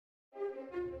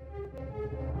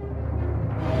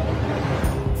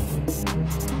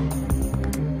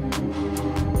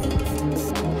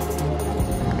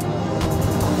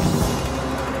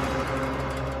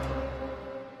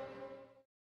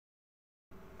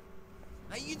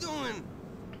How you doing?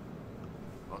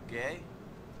 Okay.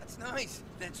 That's nice.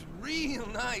 That's real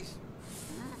nice.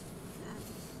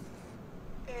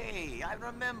 Hey, I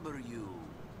remember you.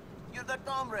 You're the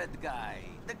comrade guy.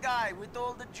 The guy with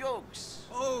all the jokes.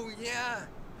 Oh, yeah.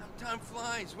 How time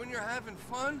flies when you're having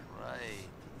fun. Right.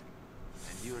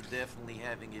 And you're definitely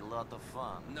having a lot of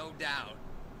fun. No doubt.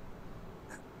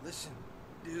 Listen,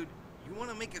 dude, you want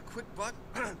to make a quick buck?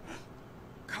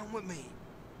 Come with me.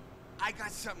 I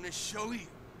got something to show you.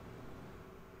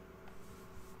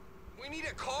 We need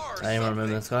a car or I even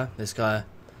remember this guy. This guy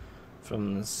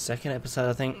from the second episode,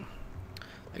 I think.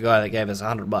 The guy that gave us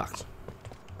 $100.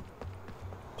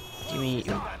 Give me.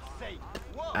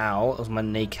 Ow! That was my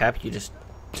kneecap. You just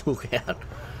took out.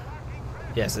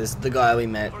 Yes, this is the guy we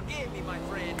met.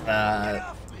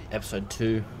 Episode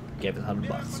 2 gave us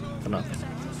 $100 for nothing.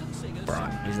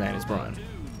 Brian. His name is Brian.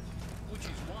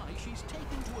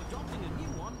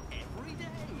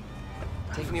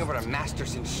 Take me over to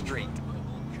Masterson Street.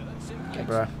 Okay,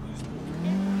 bro.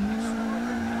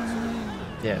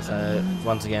 Yeah, so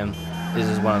once again, this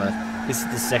is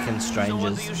the second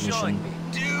Strangers mission.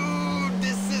 Dude,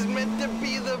 this is meant to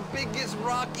be the biggest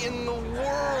rock in the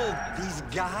world. These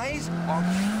guys are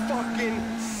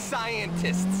fucking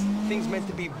scientists. Thing's meant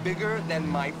to be bigger than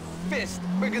my fist,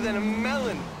 bigger than a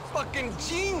melon. Fucking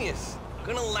genius.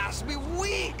 Gonna last me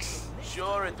weeks.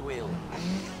 Sure it will.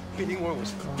 Bidding war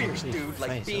was fierce, dude.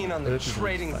 Like being on the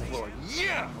trading floor.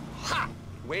 Yeah! Ha!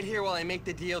 Wait here while I make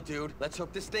the deal, dude. Let's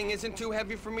hope this thing isn't too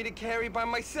heavy for me to carry by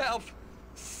myself.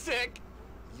 Sick.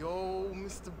 Yo,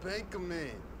 Mr.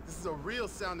 Bankerman. This is a real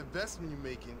sound investment you're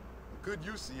making. A good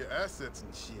use of your assets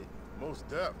and shit. Most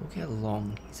def. Look how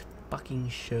long his fucking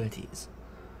shirt is.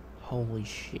 Holy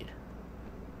shit.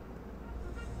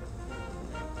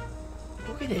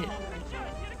 Look at it.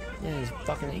 Yeah, he's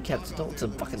fucking, he kept it's a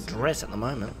fucking dress at the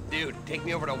moment. Dude, take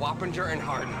me over to Wappinger and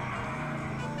Hardin.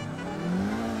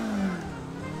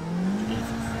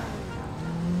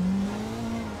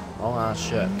 Long ass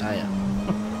shirt, tell ya.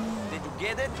 Did you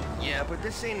get it? Yeah, but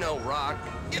this ain't no rock.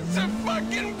 It's a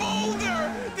fucking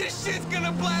boulder! This shit's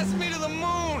gonna blast me to the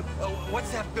moon! Oh,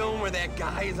 what's that film where that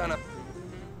guy is on a...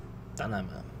 Don't know,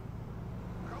 man.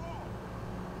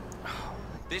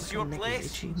 This your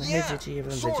place? Yeah,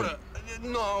 sorta.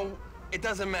 No, it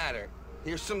doesn't matter.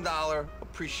 Here's some dollar.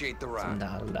 Appreciate the ride.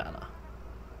 $1.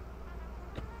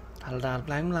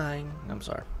 Blang blang. I'm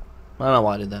sorry. I don't know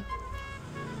why I did that.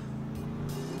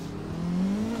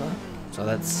 Okay. So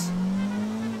that's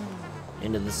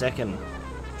into the second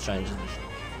Strangers mission.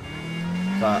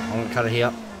 So I'm gonna cut it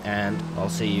here, and I'll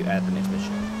see you at the next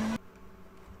mission.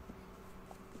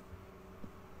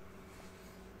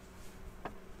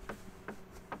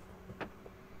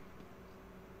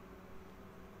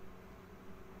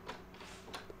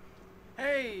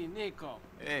 Hey, Nico.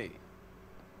 Hey,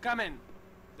 Come in.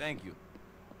 thank you.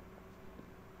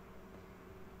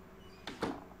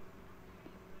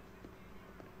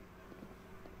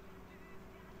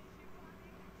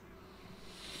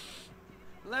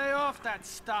 Lay off that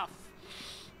stuff.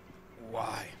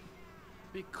 Why?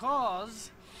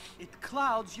 Because it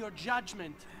clouds your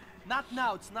judgment. Not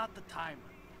now, it's not the time.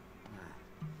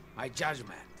 My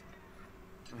judgment.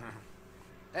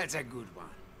 That's a good one.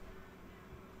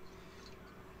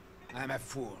 I'm a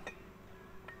fool.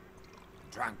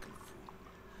 Drunken fool.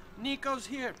 Nico's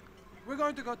here. We're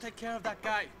going to go take care of that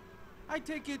guy. I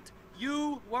take it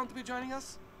you won't be joining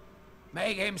us?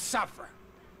 Make him suffer.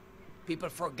 People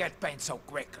forget pain so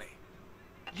quickly.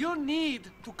 You need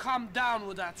to calm down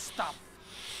with that stuff.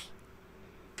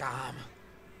 Calm.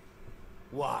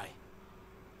 Why?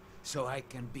 So I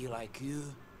can be like you,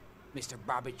 Mr.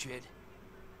 Barbitrid?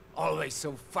 Always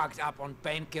so fucked up on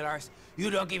painkillers, you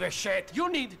don't give a shit?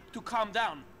 You need to calm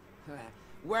down.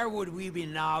 Where would we be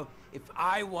now if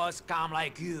I was calm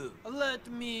like you?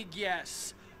 Let me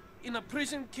guess. In a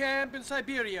prison camp in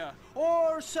Siberia,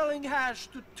 or selling hash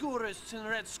to tourists in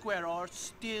Red Square, or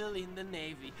still in the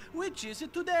Navy. Which is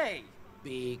it today?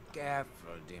 Be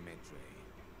careful, Dimitri.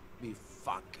 Be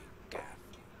fucking careful.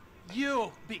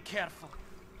 You be careful.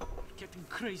 Getting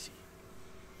crazy.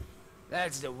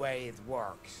 That's the way it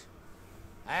works.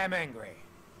 I am angry.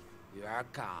 You are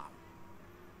calm.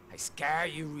 I scare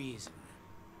you reason.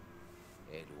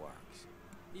 It works.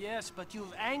 Yes, but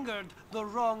you've angered the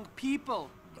wrong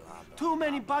people. Too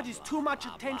many bodies, too much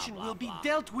attention will be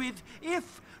dealt with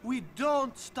if we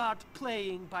don't start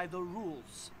playing by the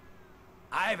rules.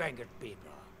 I've angered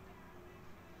people.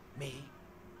 Me?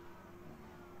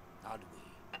 Not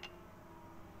we.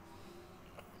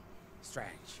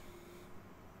 Strange.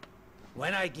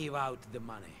 When I give out the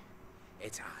money,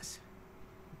 it's us.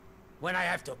 When I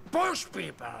have to push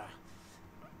people,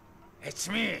 It's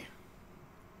me.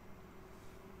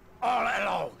 All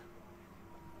alone.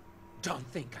 Don't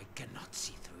think I cannot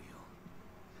see through you.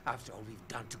 After all we've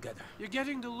done together. You're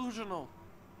getting delusional.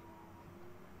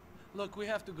 Look, we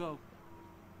have to go.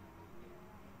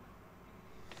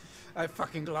 I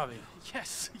fucking love you.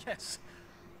 Yes, yes.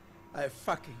 I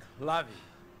fucking love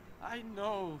you. I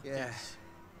know. Yes.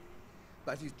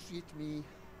 But you treat me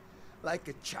like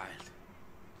a child.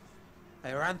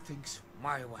 I run things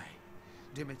my way.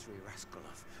 Dmitri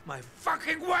Raskolov, my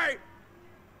fucking way!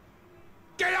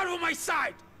 Get out of my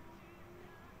sight!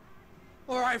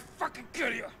 Or I fucking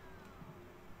kill you!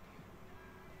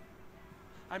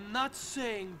 I'm not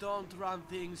saying don't run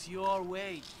things your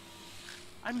way.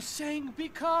 I'm saying be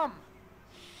calm.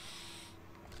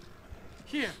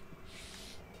 Here.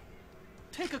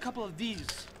 Take a couple of these.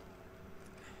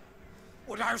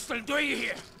 What are you still doing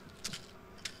here?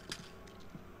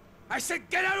 I said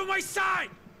get out of my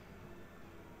sight!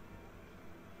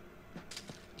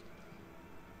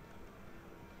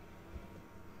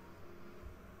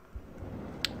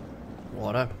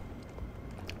 Righto.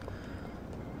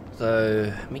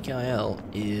 So, Mikhail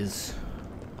is...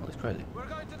 Oh, he's crazy. We're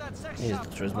going to that sex Here's shop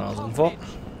the charisma I on was looking Home for. Beach.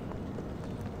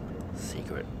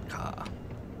 Secret car.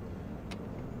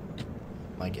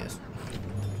 My guess.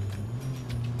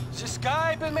 This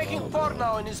guy been making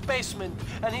porno in his basement,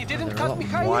 and he didn't They're a cut lot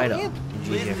Mikhail wider in. in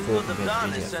Please GTA do 4 the compared done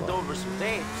to and GTA send 5. over some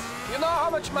tapes. You know how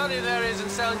much money there is in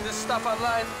selling this stuff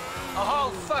online? A whole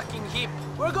fucking heap.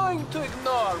 We're going to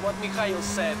ignore what Mikhail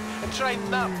said and try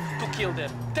not to kill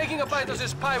them. Taking a bite of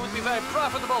this pie would be very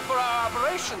profitable for our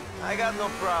operation. I got no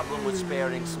problem with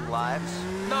sparing some lives.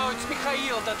 No, it's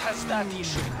Mikhail that has that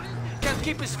issue. Can't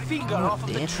keep his finger off of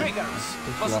the dancing. triggers.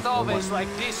 This Wasn't is awful, always like-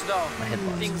 like this, though. My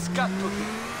headlights. Things got to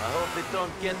him. I hope it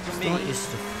don't get to I'm not me. used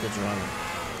to the driving.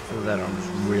 For that, I'm just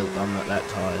real. I'm not that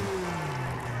tired.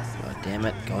 God damn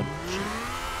it. God. Shit.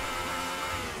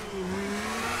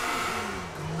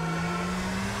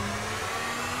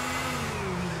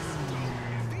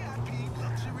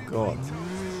 God.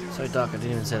 So dark I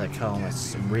didn't even see that car and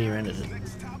I rear-ended it.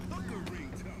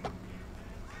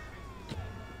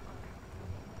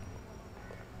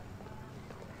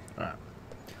 Alright.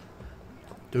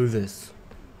 Do this.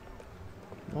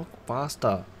 Walk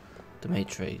faster,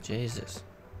 Dmitri. Jesus.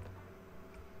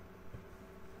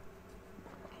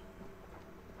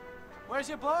 Where's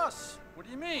your boss? What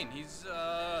do you mean? He's,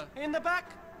 In the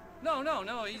back?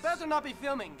 No, he's... Better not be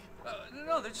filming.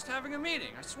 No, they're just having a meeting,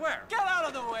 I swear. Get out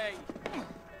of the way!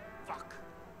 Fuck.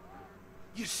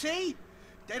 You see?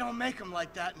 They don't make them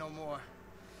like that no more.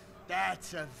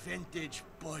 That's a vintage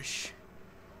Bush.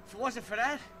 If it wasn't for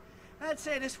that, I'd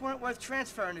say this weren't worth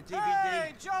transferring to DVD.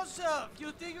 Hey, Joseph! You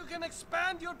think you can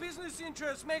expand your business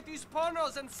interests, make these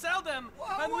pornos and sell them,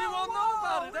 and we won't know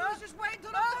about it, We huh? was just waiting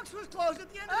till the books was closed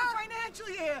at the end of the financial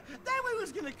year. Then we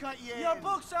was gonna cut you Your in.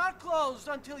 books are closed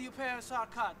until you pay us our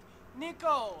cut.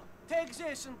 Nico, take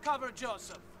this and cover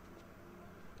Joseph.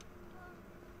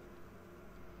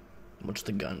 What's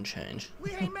the gun change?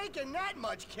 We ain't making that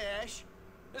much cash.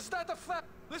 Is that a fact?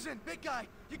 Listen, big guy,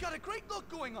 you got a great look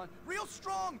going on. Real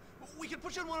strong. We can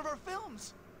put you in one of our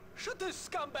films. Shoot this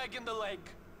scumbag in the leg.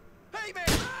 Hey, man!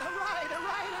 All right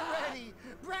already.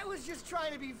 Brett was just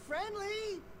trying to be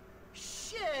friendly.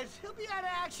 Shit, he'll be out of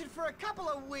action for a couple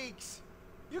of weeks.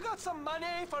 You got some money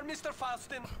for Mr.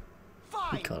 Faustin?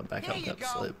 Fine. Cut it back Here up, you got to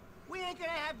go. sleep. We ain't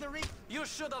gonna have the You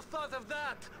should have thought of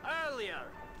that earlier.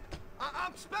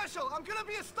 I'm special. I'm gonna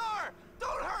be a star.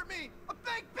 Don't hurt me. A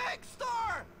big, big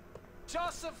star.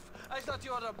 Joseph, I thought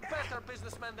you were a better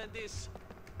businessman than this.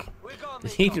 We're going,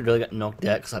 He Nico. really got knocked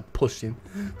out because I pushed him.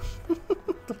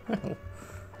 What the hell?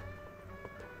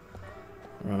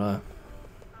 Righto.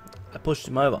 I pushed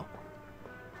him over.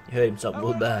 He hurt himself And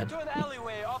real we're bad. going to an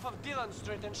alleyway off of Dillon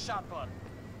Street in Shotburn.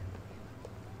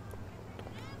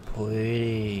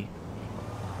 Pretty.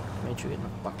 Make sure you get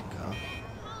in the fucking car.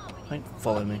 Don't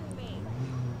follow me.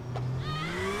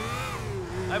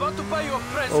 I want to buy you a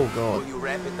present. Oh Will god. you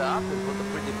wrap it up and put a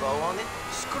pretty bow on it?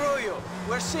 Screw you.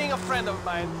 We're seeing a friend of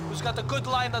mine who's got a good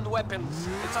line on weapons.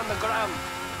 It's on the ground.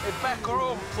 A back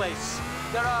room place.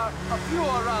 There are a few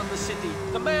around the city.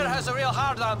 The mayor has a real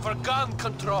hard-on for gun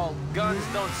control. Guns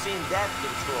don't seem that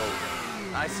controlled.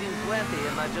 I seen plenty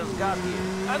and I just got here.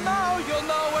 And now you'll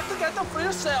know where to get them for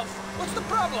yourself. What's the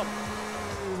problem?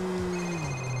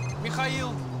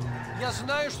 Михаил, я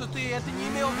знаю, что ты это не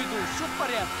имел в виду. Все в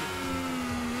порядке.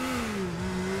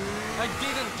 I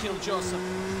didn't kill Joseph.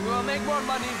 We will make more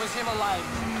money with him alive.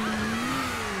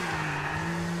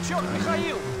 Черт,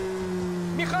 Михаил!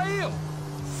 Михаил!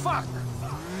 Fuck!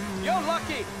 You're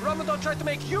lucky. Ramadan tried to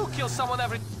make you kill someone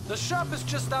every... The shop is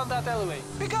just down that alleyway.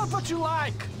 Pick out what you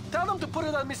like. Tell them to put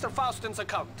it on Mr. Faustin's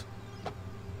account.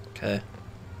 Okay.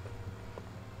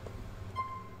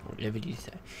 Liberty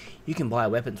City. You can buy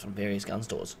weapons from various gun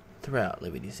stores throughout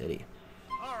Liberty City.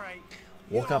 All right.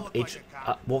 Walk up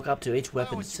to each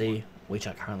weapon to see which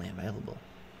are currently available.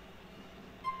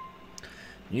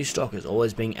 New stock is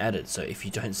always being added, so if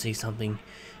you don't see something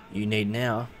you need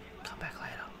now, come back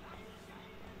later.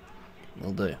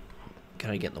 Will do.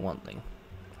 Can I get the one thing?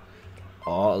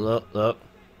 Oh, look.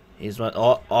 Here's my...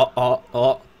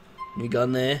 Oh. New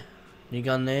gun there.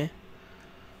 P90.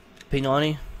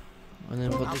 And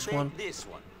then what, this one? This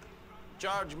one.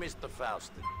 Charge Mr.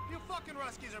 Faustin. You fucking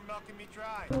Ruskies are milking me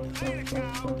dry. I ain't a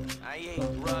cow. I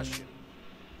ain't Russian.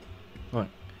 Right.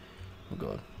 Oh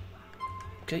god.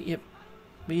 Okay, yep.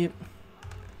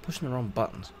 Pushing the wrong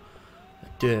buttons.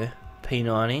 Duh.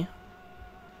 P90.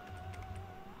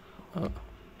 Oh.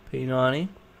 P90.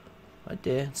 Right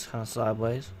there. It's kind of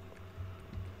sideways.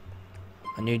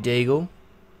 A new Deagle.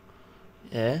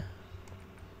 Yeah.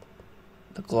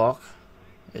 The Glock.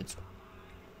 It's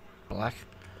black.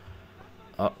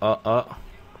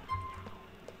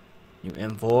 New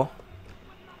M4.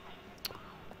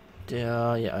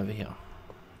 Yeah, over here.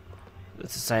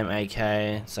 It's the same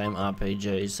AK, same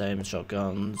RPG, same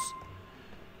shotguns.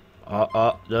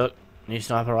 Look, new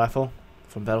sniper rifle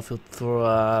from Battlefield 4,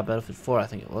 I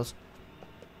think it was.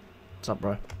 What's up,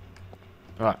 bro?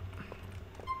 Alright.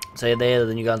 So they're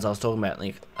the new guns I was talking about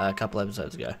like a couple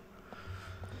episodes ago.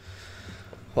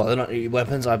 Well, they're not new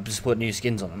weapons. I just put new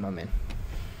skins on them. I mean,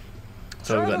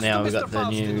 so we've got now. We've got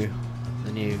the new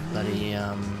bloody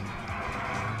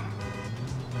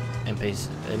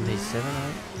MP7.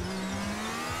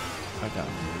 I can't.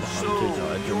 I'm too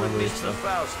tired to remember this stuff.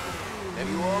 Faustin, have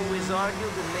you always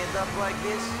argued and made up like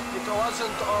this? It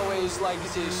wasn't always like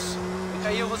this.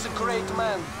 Mikhail was a great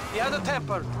man. He had a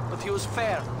temper, but he was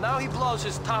fair. Now he blows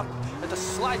his top at the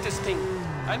slightest thing.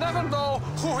 I never know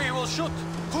who he will shoot,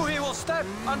 who he will stab.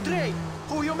 Andrei,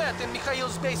 who you met in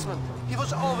Mikhail's basement. He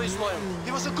was always loyal.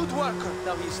 He was a good worker.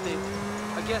 Now he's dead.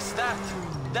 I guess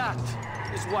that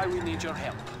is why we need your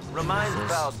help. Remind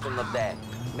Faustin of that.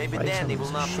 Maybe then he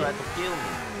will not try to kill me.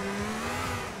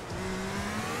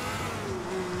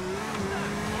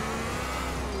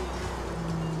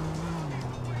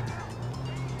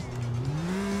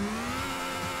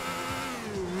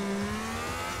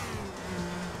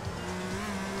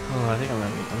 Oh, I think I'm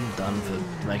done for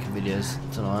making videos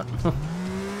tonight.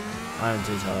 I'm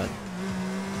too tired.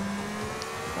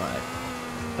 Like,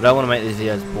 I don't want to make these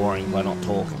videos boring by not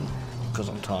talking, because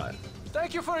I'm tired.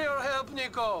 Thank you for your help,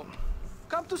 Nico.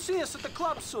 Come to see us at the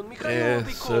club soon. Mikhail will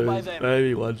be cool soon, by then.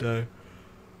 Maybe one day.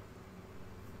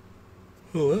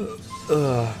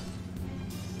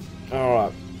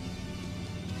 Alright.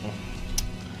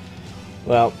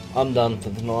 Well, I'm done for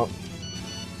the night.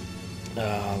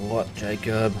 What,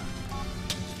 Jacob?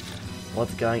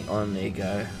 What's going on,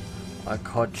 Ego? I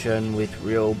cotchin with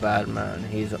real bad man.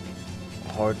 He's a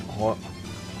hortical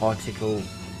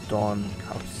Don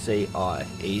Cup CI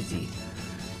easy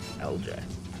LJ.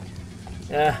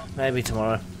 Yeah, maybe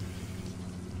tomorrow.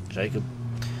 Jacob.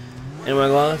 Anyway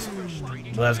guys,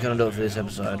 that's gonna do it for this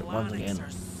episode. Once again,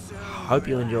 hope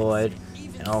you enjoyed,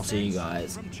 and I'll see you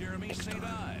guys next time.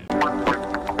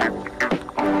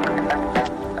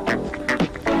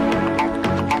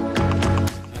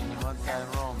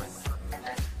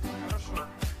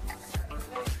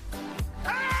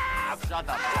 Shut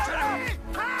up.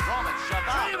 Roman, shut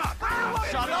up.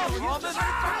 Shut up, Roman. Roman,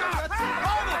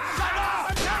 shut up.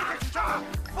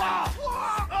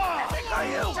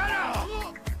 Mikhail. Shut up.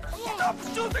 Stop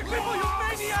shooting people, you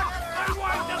maniac. My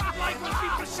wife doesn't like when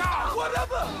people shout.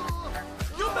 Whatever.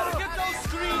 You better get those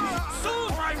screens soon.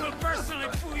 Or I will personally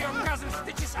pull your cousin's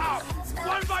stitches out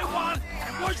one by one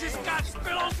and watch his guts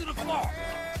spill onto the floor.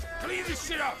 Clean this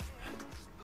shit up.